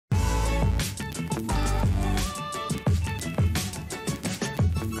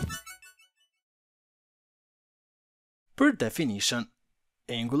Per definition,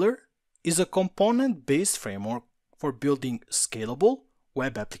 Angular is a component-based framework for building scalable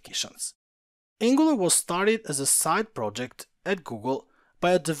web applications. Angular was started as a side project at Google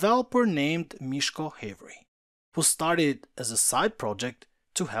by a developer named Miško Havry, who started as a side project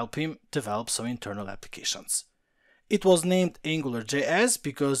to help him develop some internal applications. It was named AngularJS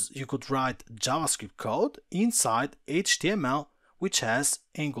because you could write JavaScript code inside HTML, which has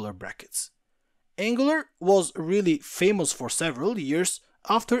Angular brackets. Angular was really famous for several years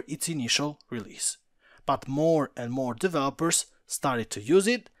after its initial release, but more and more developers started to use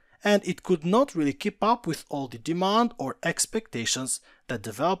it, and it could not really keep up with all the demand or expectations that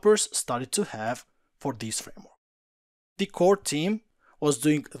developers started to have for this framework. The core team was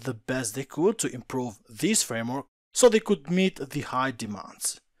doing the best they could to improve this framework so they could meet the high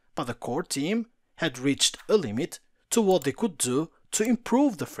demands, but the core team had reached a limit to what they could do to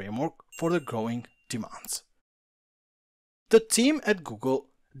improve the framework for the growing demands. The team at Google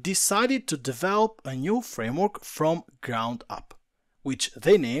decided to develop a new framework from ground up, which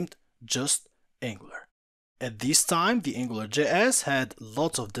they named just Angular. At this time, the AngularJS had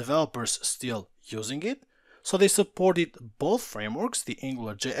lots of developers still using it, so they supported both frameworks, the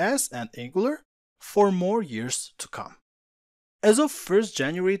AngularJS and Angular, for more years to come. As of 1st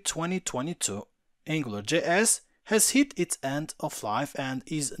January 2022, AngularJS has hit its end of life and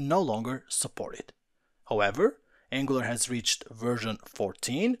is no longer supported. However, Angular has reached version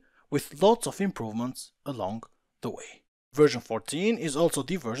 14 with lots of improvements along the way. Version 14 is also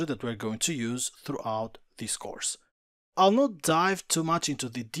the version that we're going to use throughout this course. I'll not dive too much into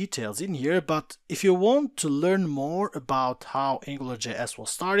the details in here, but if you want to learn more about how AngularJS was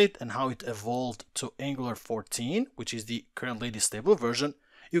started and how it evolved to Angular 14, which is the currently stable version,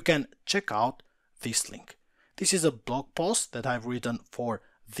 you can check out this link. This is a blog post that I've written for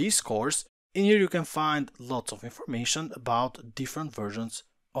this course. In here you can find lots of information about different versions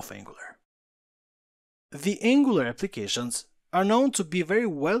of Angular. The Angular applications are known to be very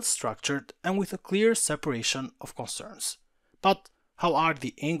well structured and with a clear separation of concerns. But how are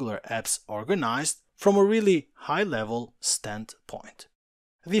the Angular apps organized from a really high-level standpoint?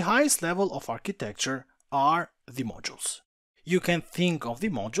 The highest level of architecture are the modules. You can think of the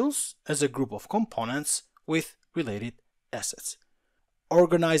modules as a group of components with related assets.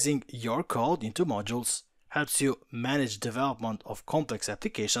 Organizing your code into modules helps you manage development of complex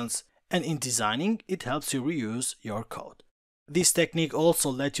applications, and in designing, it helps you reuse your code. This technique also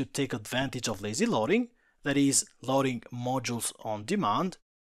lets you take advantage of lazy loading, that is, loading modules on demand,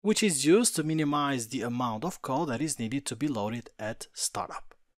 which is used to minimize the amount of code that is needed to be loaded at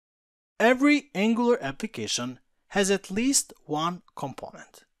startup. Every Angular application has at least one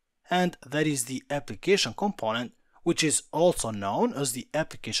component, and that is the application component, which is also known as the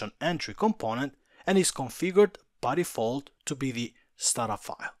application entry component and is configured by default to be the startup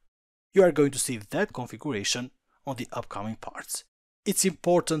file. You are going to see that configuration on the upcoming parts. It's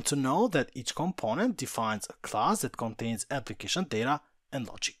important to know that each component defines a class that contains application data and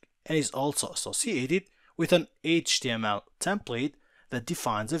logic, and is also associated with an HTML template that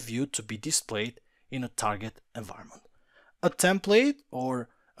defines a view to be displayed in a target environment. A template, or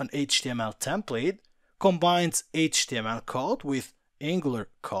an HTML template, combines HTML code with Angular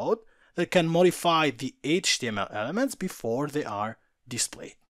code that can modify the HTML elements before they are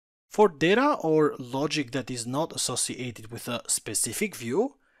displayed. For data or logic that is not associated with a specific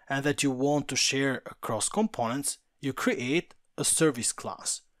view and that you want to share across components, you create a service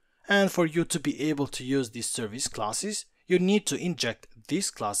class. And for you to be able to use these service classes, you need to inject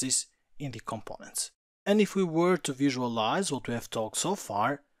these classes in the components. And if we were to visualize what we have talked so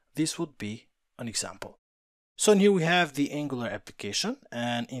far, this would be an example. So in here we have the Angular application,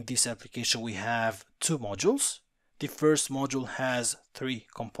 and in this application we have two modules. The first module has 3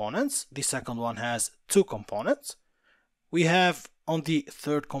 components, the second one has 2 components. We have on the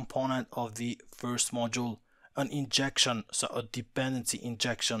third component of the first module an injection, so a dependency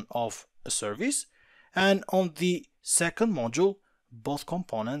injection of a service, and on the second module both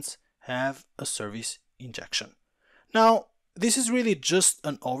components have a service injection. Now this is really just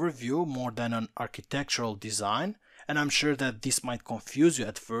an overview more than an architectural design, and I'm sure that this might confuse you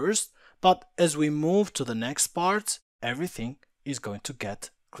at first, but as we move to the next part, everything is going to get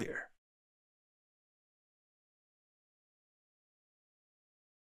clear.